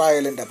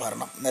ഇസ്രായേലിൻ്റെ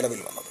ഭരണം നിലവിൽ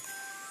വന്നത്.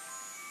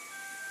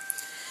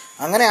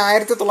 അങ്ങനെ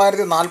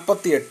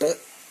 1948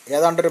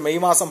 ഏതാണ്ടൊരു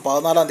മെയ് മാസം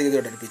 14-ാം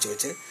തീയതിയോട് അടുപ്പിച്ച്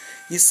വെച്ച്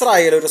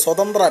ഇസ്രായേൽ ഒരു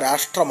സ്വതന്ത്ര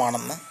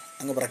രാഷ്ട്രമാണെന്ന്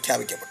അങ്ങ്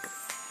പ്രഖ്യാപിക്കപ്പെട്ടു.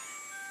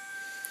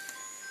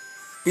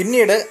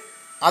 പിന്നീട്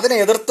അതിനെ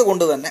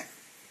എതിർത്തുകൊണ്ട് തന്നെ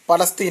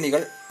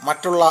പലസ്തീനികൾ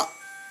മറ്റുള്ള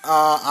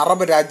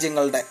അറബ്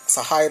രാജ്യങ്ങളുടെ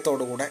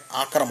സഹായത്തോടുകൂടെ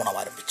ആക്രമണം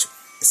ആരംഭിച്ചു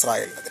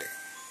ഇസ്രായേലിനെതിരെ.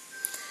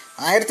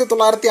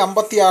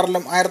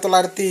 1956-ലും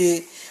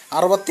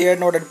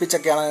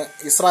 1967-നോടടുപ്പിച്ചൊക്കെയാണ്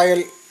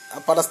ഇസ്രായേൽ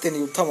പലസ്തീൻ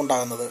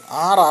യുദ്ധമുണ്ടാകുന്നത്.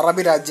 6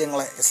 അറബ്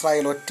രാജ്യങ്ങളെ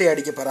ഇസ്രായേൽ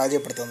ഒറ്റയടിക്ക്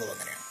പരാജയപ്പെടുത്തുന്നത്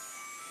അങ്ങനെയാണ്.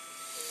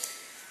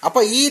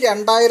 അപ്പോൾ ഈ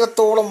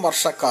 2000-ഓളം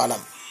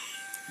വർഷക്കാലം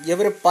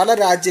ഇവർ പല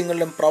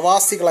രാജ്യങ്ങളിലും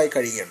പ്രവാസികളായി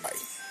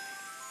കഴിയുകയുണ്ടായി.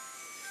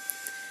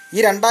 ഈ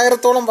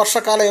 2000-ഓളം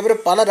വർഷക്കാലം ഇവർ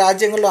പല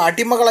രാജ്യങ്ങളിലും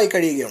അടിമകളായി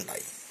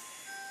കഴിയുകയുണ്ടായി.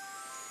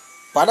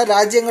 പല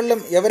രാജ്യങ്ങളിലും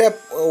ഇവരെ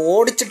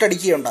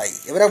ഓടിച്ചിട്ടടിക്കുകയുണ്ടായി,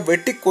 ഇവരെ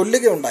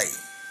വെട്ടിക്കൊല്ലുകയുണ്ടായി,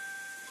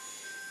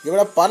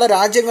 ഇവരെ പല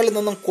രാജ്യങ്ങളിൽ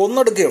നിന്നും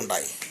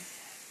കൊന്നെടുക്കുകയുണ്ടായി.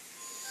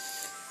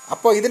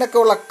 അപ്പോൾ ഇതിനൊക്കെ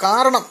ഉള്ള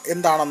കാരണം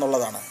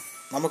എന്താണെന്നുള്ളതാണ്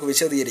നമുക്ക്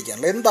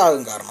വിശദീകരിക്കാനുള്ളത്.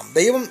 എന്താകും കാരണം?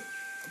 ദൈവം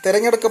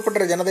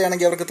തിരഞ്ഞെടുക്കപ്പെട്ടൊരു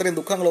ജനതയാണെങ്കിൽ അവർക്ക് ഇത്രയും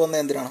ദുഃഖങ്ങൾ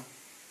വന്നത് എന്തിനാണ്?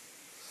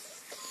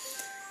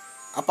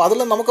 അപ്പോൾ അതിൽ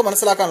നമുക്ക്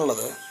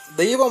മനസ്സിലാക്കാനുള്ളത്,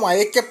 ദൈവം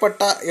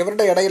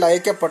ഇവരുടെ ഇടയിൽ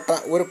അയക്കപ്പെട്ട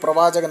ഒരു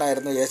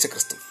പ്രവാചകനായിരുന്നു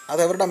യേശുക്രിസ്തു.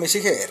 അത് അവരുടെ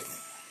മിശിഹയായിരുന്നു.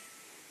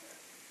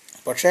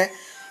 പക്ഷേ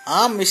ആ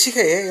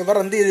മിശിഹയെ ഇവർ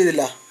എന്ത്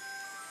ചെയ്തില്ല?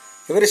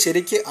 ഇവർ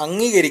ശരിക്ക്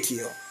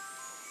അംഗീകരിക്കുകയോ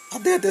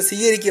അദ്ദേഹത്തെ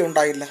സ്വീകരിക്കുകയോ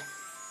ഉണ്ടായില്ല.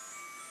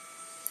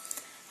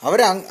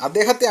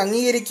 അദ്ദേഹത്തെ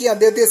അംഗീകരിക്കുകയും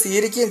അദ്ദേഹത്തെ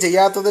സ്വീകരിക്കുകയും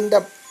ചെയ്യാത്തതിൻ്റെ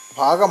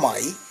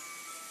ഭാഗമായി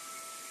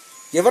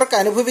ഇവർക്ക്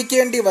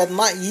അനുഭവിക്കേണ്ടി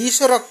വന്ന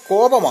ഈശ്വര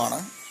കോപമാണ്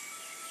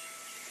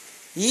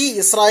ഈ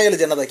ഇസ്രായേൽ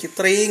ജനതയ്ക്ക്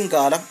ഇത്രയും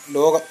കാലം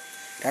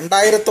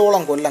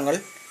 2000-ഓളം കൊല്ലങ്ങൾ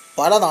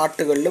പല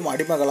നാട്ടുകളിലും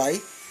അടിമകളായി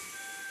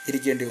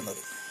ഇരിക്കേണ്ടി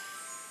വന്നത്.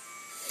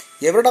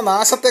 ഇവരുടെ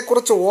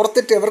നാശത്തെക്കുറിച്ച്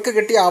ഓർത്തിട്ട് ഇവർക്ക്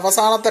കിട്ടിയ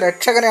അവസാനത്തെ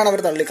രക്ഷകനെയാണ്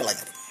അവർ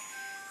തള്ളിക്കളഞ്ഞത്.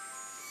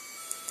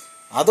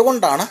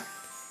 അതുകൊണ്ടാണ്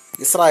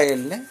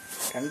ഇസ്രായേലിന്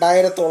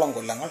 2000-ഓളം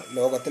കൊല്ലങ്ങൾ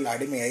ലോകത്തിൽ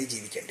അടിമയായി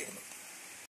ജീവിക്കേണ്ടി വന്നത്.